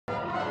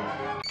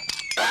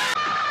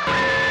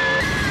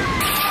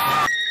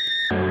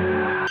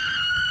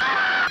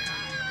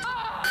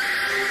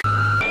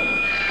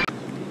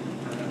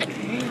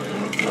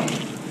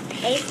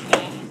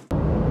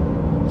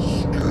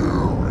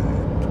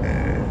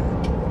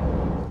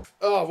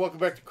Oh, welcome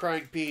back to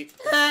Crying Pete.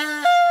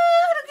 I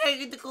can't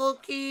get the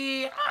gold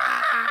key. You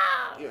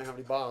don't have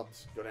any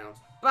bombs. Go down.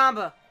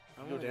 Bomba.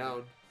 You go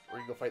down, or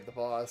you can go fight the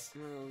boss.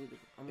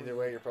 Either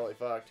way, you're probably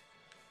fucked.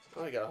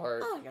 Oh, you got a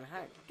heart. Oh, I got a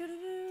heart.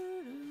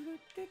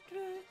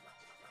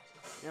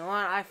 You know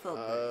what? I feel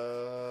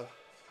good.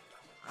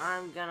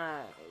 I'm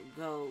gonna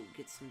go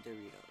get some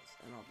Doritos,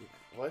 and I'll be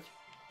back. What?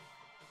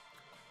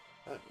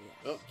 Yeah.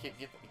 Oh,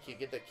 you can't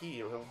get that key.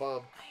 You don't have a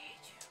bomb. I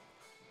hate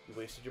you. You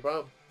wasted your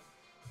bomb.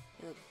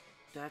 Look,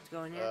 do I have to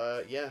go in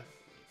here? Yeah.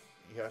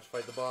 You have to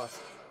fight the boss.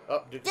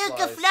 Oh, Duke Duke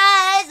flies. of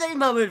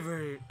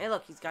Flies! Hey,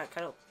 look, he's got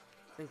cut open.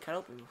 Been cut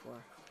open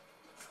before.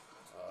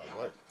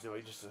 What? No,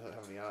 he just doesn't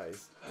have any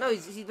eyes. No,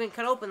 he's been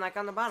cut open, like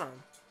on the bottom.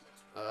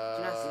 Did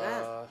you not see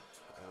that? I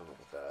don't know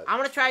about that. I'm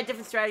gonna try a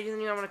different strategy than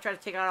you. I'm gonna try to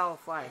take out all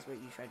the flies. What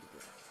you tried to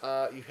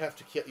do? You have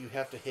to kill. You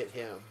have to hit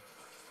him.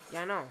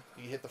 Yeah, I know.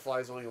 You hit the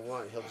flies only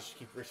one. He'll just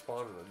keep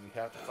respawning them. You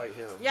have to fight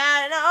him. Yeah,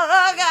 I know.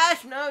 Oh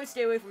gosh, no!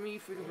 Stay away from me,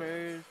 freaking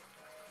bird.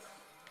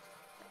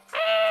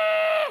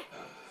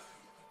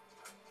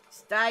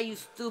 Die, you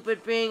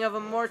stupid being of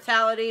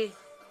immortality.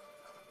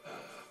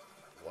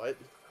 What?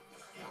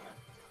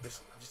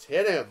 Just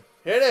hit him.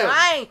 Hit him.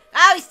 Fine.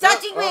 Ow, he's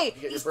touching me.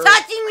 He's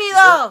touching me,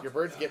 though. Your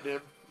bird's getting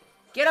him.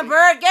 Get him,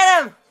 bird.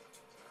 Get him.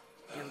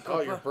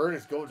 Oh, your bird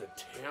is going to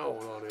town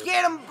on him.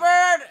 Get him,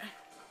 bird.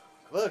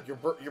 Look, your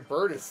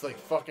bird is like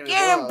fucking.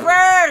 Get him,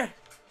 bird.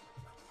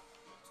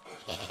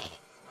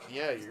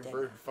 Yeah, your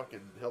bird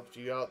fucking helped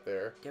you out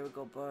there. There we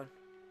go, bird.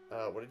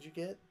 What did you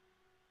get?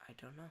 I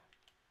don't know.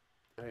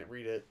 I didn't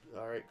read it.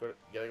 Alright, you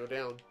gotta go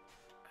down.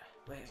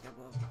 Wait, I gotta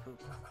go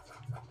poop.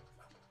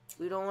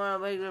 We don't want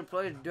to make the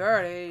place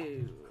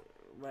dirty. Did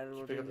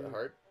you pick up the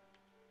heart?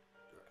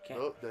 Can't.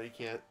 Nope, no, you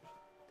can't.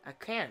 I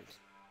can't.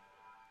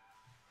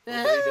 Oh,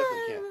 no, you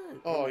definitely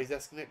can't. Oh, he's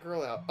asking that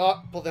girl out.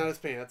 Oh, pull down his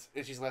pants,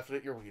 and she's laughing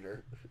at your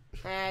wiener.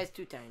 It's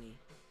too tiny.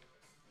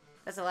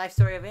 That's the life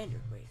story of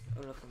Andrew. Wait.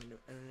 Oh, look.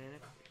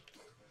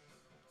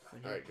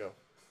 Alright, go.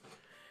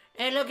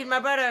 Hey, look at my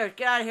brother.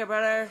 Get out of here,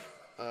 brother.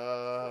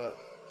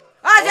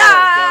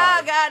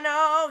 Oh, God,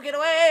 no. Get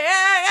away.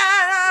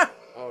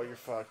 Oh, you're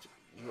fucked.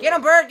 Get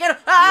him, bird. Get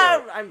him.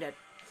 Oh, I'm dead.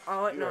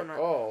 Oh, wait, no.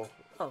 Oh.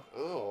 Oh.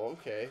 Oh,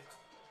 okay.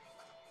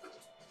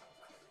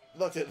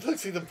 Look,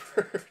 see the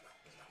bird.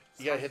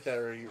 You gotta hit that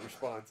or you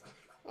responds.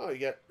 Oh, you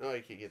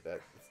can't get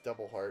that. It's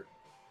double heart.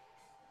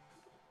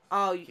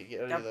 Oh, you can't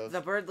get any of those.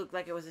 The bird looked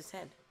like it was his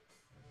head.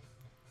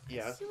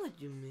 Yeah. I see what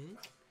you mean.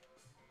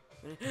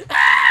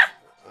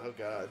 Oh,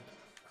 God.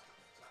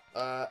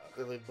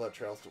 They leave blood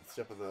trails. Don't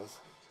step on those.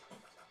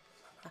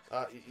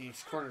 You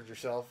cornered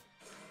yourself.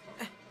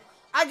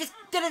 I just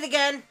did it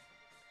again.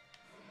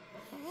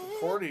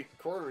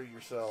 Cornering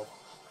yourself.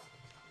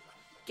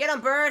 Get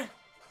him, bird.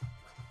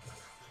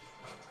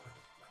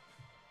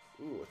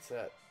 Ooh, what's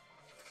that?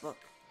 Look.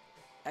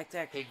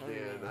 Attack.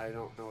 Pigman. I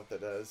don't know what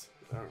that does.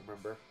 I don't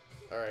remember.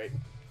 Alright.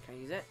 Can I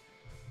use it?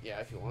 Yeah,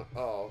 if you want.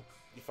 Oh,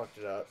 you fucked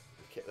it up.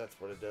 Okay, that's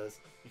what it does.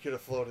 You could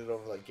have floated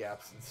over, like,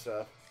 gaps and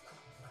stuff.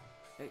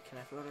 Wait, can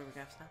I float over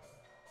gaps now?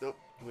 Nope,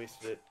 you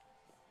wasted it.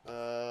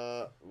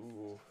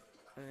 Ooh.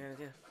 What am I gonna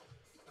do?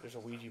 There's a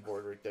Ouija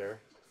board right there.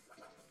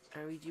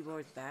 Are Ouija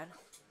boards bad?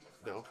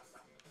 No.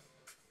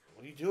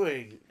 What are you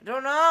doing? I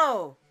don't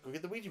know! Go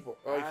get the Ouija board.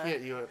 Oh, you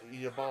can't. You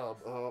need a bomb.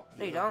 Oh,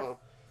 no, you don't.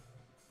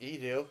 Yeah, you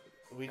do.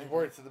 The Ouija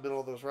board's in the middle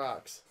of those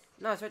rocks.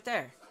 No, it's right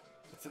there.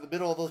 It's in the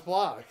middle of those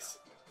blocks.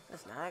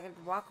 That's not. I can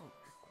walk over.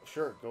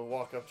 Sure, go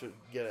walk up to it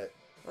and get it.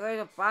 Well,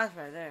 there's a boss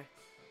right there.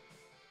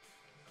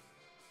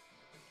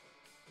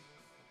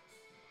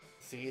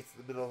 See, it's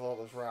in the middle of all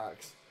those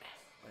rocks.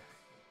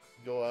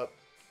 Go up.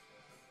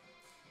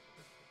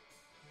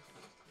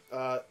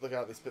 Look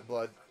out, they spit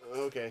blood.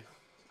 Okay.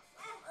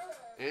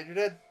 And you're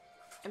dead.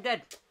 I'm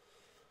dead.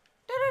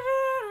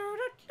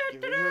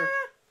 Give it here.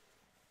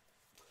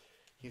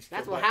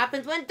 That's what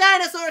happens when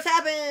dinosaurs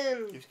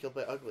happen! He was killed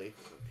by Ugly.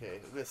 Okay,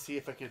 I'm gonna see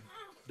if I can...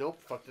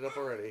 Nope, fucked it up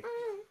already.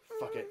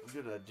 Fuck it, I'm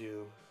gonna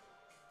do...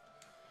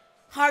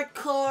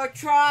 Hardcore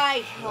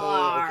try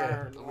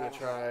hard! Okay, I'm gonna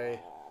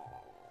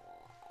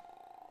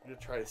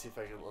try to see if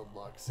I can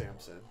unlock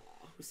Samson.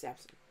 Who's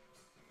Samson?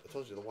 I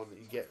told you, the one that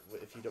you get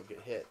if you don't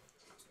get hit.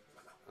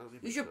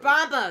 Use your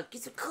bomba!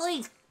 Get some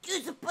coins!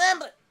 Use the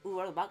bomba! Ooh,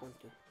 what do the bot ones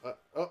do?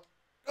 Oh!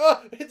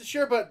 I hit the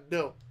share button!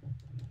 No!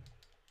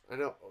 I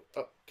know.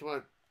 Oh, come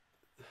on.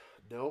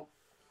 No.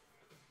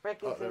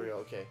 Oh, there we go.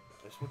 Okay.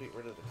 I just want to get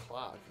rid of the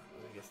clock.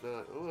 I guess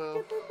not. Oh,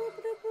 well.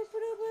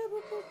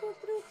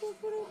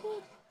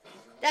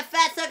 That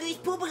fat sucker, he's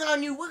pooping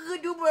on you. What you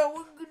gonna do, bro?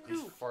 What you gonna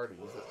do? He's farting.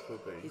 He's not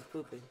pooping. He's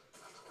pooping.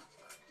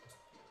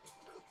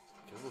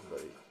 Come on,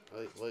 buddy.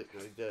 Wait, no,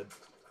 he's dead.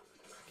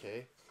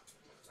 Okay.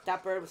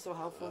 That bird was so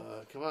helpful.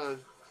 Come on.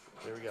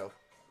 There we go.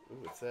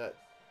 Ooh, what's that?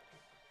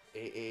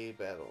 AA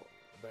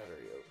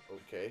battery.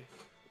 Okay.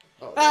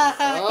 Oh,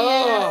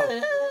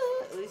 Yeah.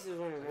 At least there's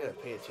one. I gotta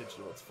pay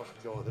attention to what's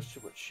fucking going on. There's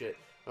too much shit.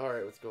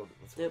 Alright, let's go.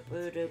 Let's here.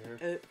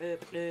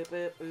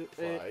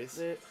 Flies.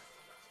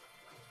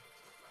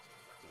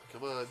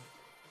 Come on.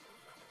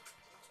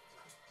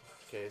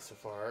 Okay, so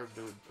far I'm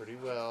doing pretty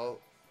well.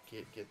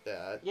 can't get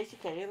that. Yes, you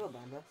can. You have a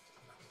bomb, though.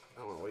 I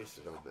don't want to waste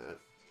it on that.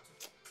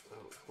 I don't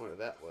know what the point of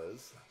that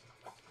was.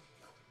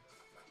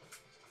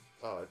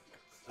 Oh,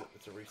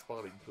 it's a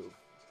respawning poop.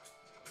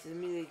 Does it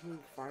mean that you can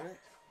farm it?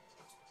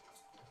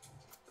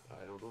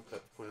 I don't know if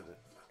that's the point of it.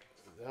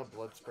 Is that a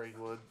blood spraying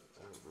one?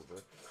 I don't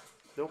remember.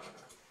 Nope.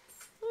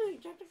 Oh, you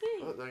dropped a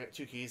key. Oh, I got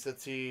 2 keys.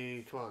 Let's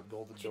see. Come on,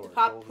 golden door.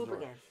 Golden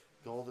door.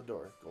 Golden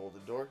door.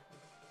 Golden door.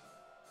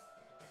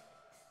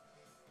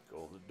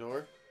 Golden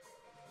door.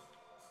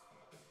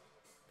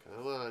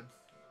 Come on.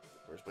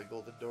 Where's my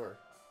golden door?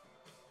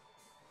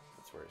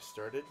 That's where I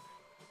started.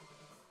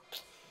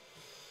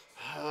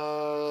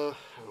 I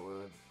don't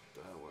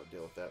want to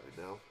deal with that right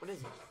now. What is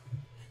it?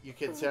 You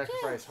can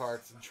sacrifice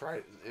hearts and try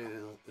it,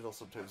 and it'll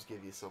sometimes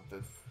give you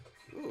something.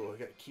 Ooh, I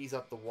got keys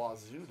up the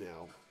wazoo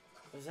now.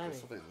 What does that mean?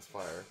 Something in this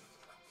fire.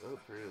 Oh,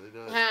 apparently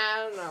not.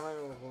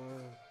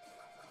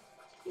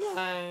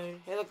 Yeah.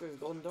 Hey, look, there's a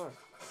golden door.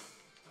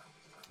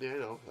 Yeah, I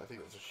know. I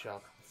think it's a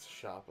shop. It's a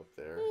shop up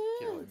there.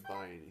 Can't really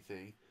buy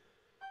anything.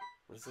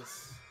 What is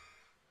this?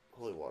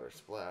 Holy water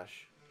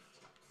splash.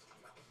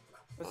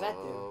 What's that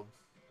do?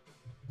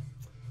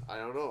 I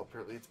don't know.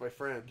 Apparently, it's my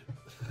friend.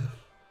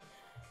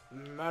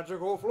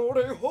 Magical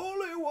floating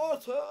holy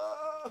water.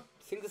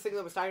 Think the thing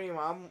that was talking to your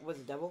mom was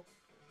a devil?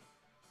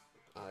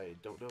 I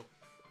don't know.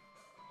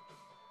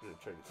 I'm gonna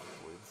try to get some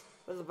coins.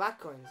 What do the black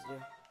coins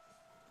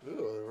do?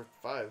 Ooh, they're worth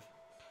 5.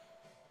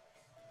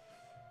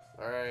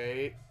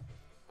 Alright.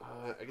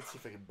 I can see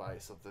if I can buy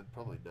something.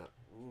 Probably not.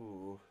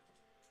 Ooh.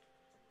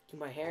 You can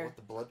buy I hair. want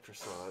the blood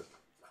croissant.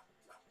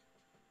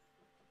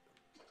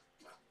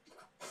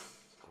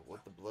 I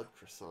want the blood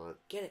croissant.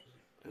 Get it.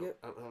 I don't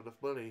have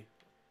enough money.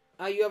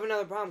 You have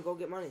another problem. Go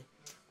get money.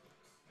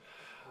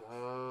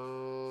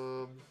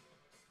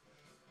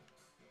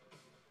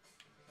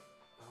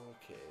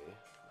 Okay.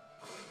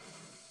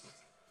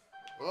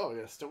 Oh, I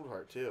got a stone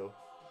heart too.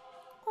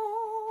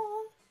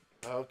 Oh.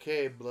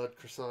 Okay, blood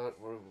croissant.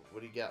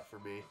 What do you got for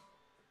me?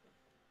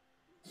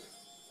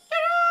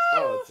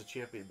 Oh, it's a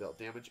champion belt.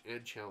 Damage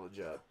and challenge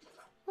up.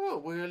 Oh,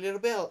 we're a little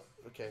belt.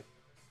 Okay.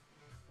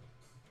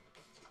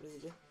 What does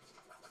it do?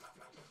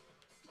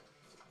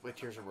 My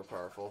tears are more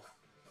powerful.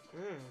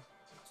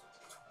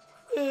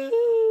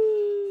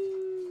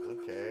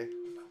 Okay.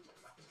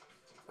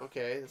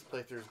 Okay, this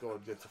playthrough is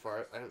going good so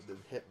far. I haven't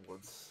been hit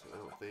once, I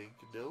don't think.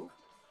 No?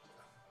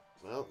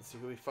 Well, let's see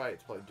who we fight.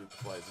 It's probably Duke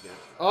Flies again.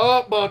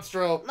 Oh,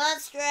 Monstro!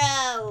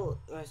 Monstro!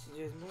 What has to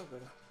do is more,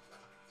 brother.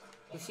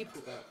 You see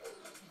poop out.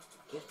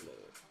 Gift load.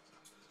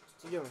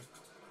 What's he doing?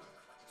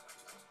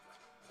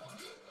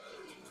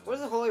 What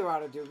does the Holy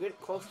Water do? Get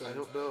close to him. I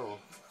don't know.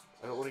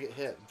 I don't want to get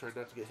hit. I'm trying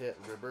not to get hit,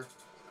 remember?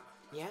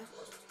 Yeah?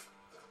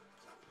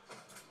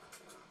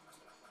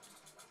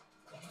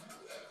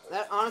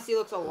 That honestly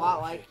looks a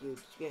lot like you.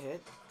 Did you get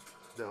hit?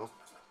 No.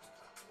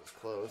 It's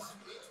close.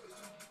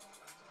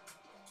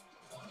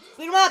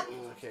 Beat him up!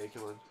 Okay,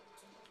 come on.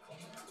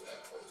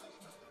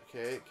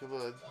 Okay, come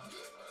on.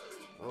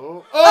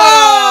 Oh! Oh!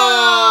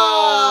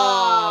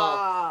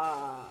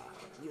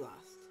 You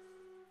lost.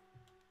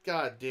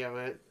 God damn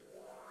it.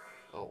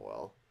 Oh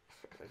well.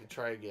 I can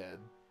try again.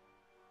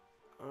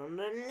 On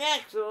the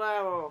next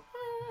level.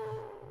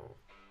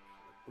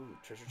 Ooh,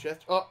 treasure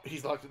chest. Oh,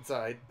 he's locked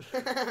inside.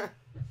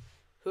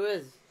 Who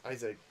is?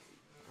 Isaac.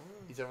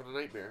 He's having a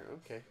nightmare.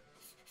 Okay.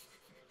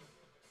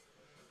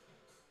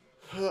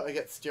 I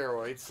got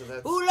steroids, so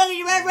that's... Ooh, look at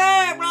your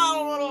back!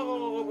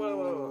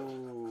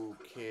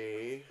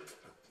 Okay.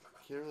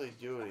 Can't really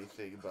do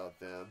anything about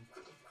them.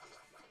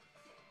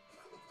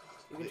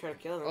 You can try to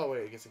kill them. Oh,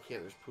 wait, I guess I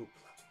can't. There's poop.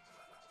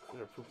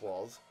 There are poop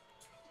walls.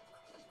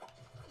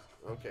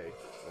 Okay.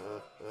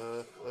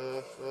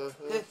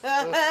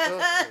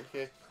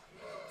 Okay.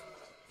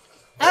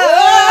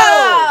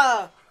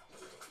 Ah!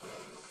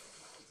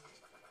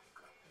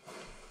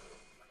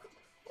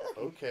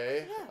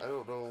 Okay. I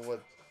don't know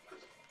what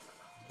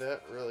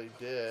that really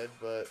did,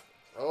 but...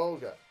 Oh,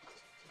 God.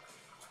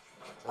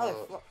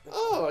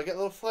 Oh, I got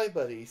little fly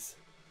buddies.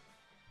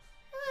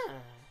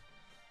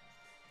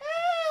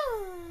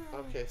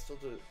 Okay, I still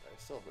have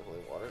the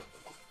holy water.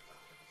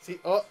 See,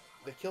 oh,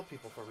 they kill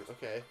people for me.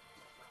 Okay.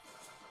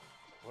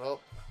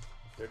 Well,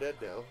 they're dead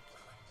now.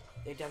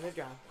 They've done their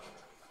job.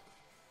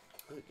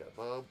 Oh, got a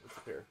bomb. What's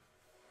up here?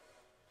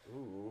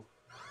 Ooh.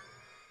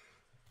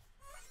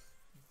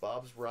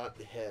 Bob's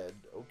rotten head.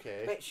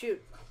 Okay. Wait,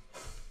 shoot.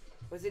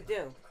 What does it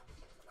do?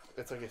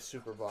 It's like a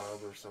super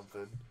bomb or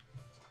something.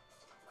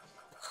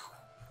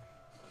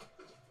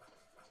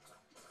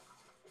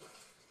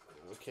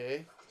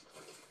 Okay.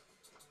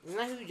 Isn't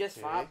that who you just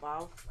fought,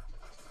 Bob?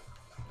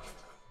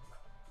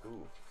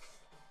 Ooh.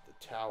 The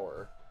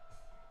tower.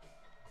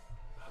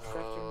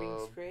 Structure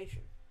beings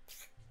creation.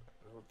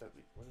 I don't know what that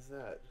means. What is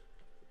that?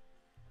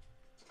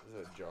 Is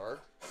that a jar?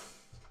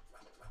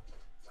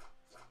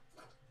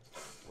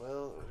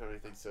 Well, I don't have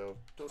anything, so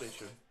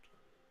donation.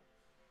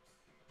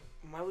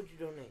 Why would you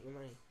donate your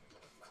money?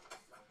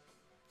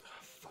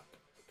 Oh, fuck.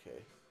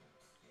 Okay.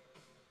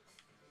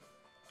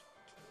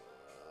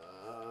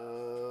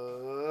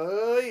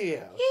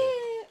 Yeah. Okay.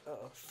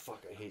 Uh-oh.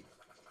 Fuck, I hate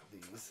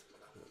these.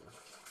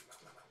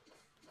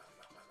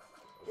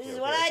 This is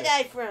what I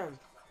died from.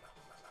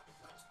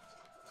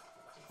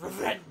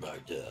 Prevent my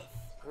death.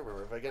 I don't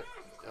remember if I get.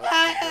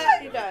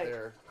 You died.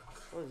 There.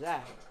 What was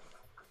that?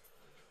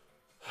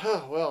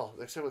 Well,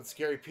 next time with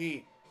Scary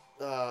Pete,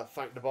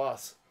 fighting the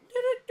boss.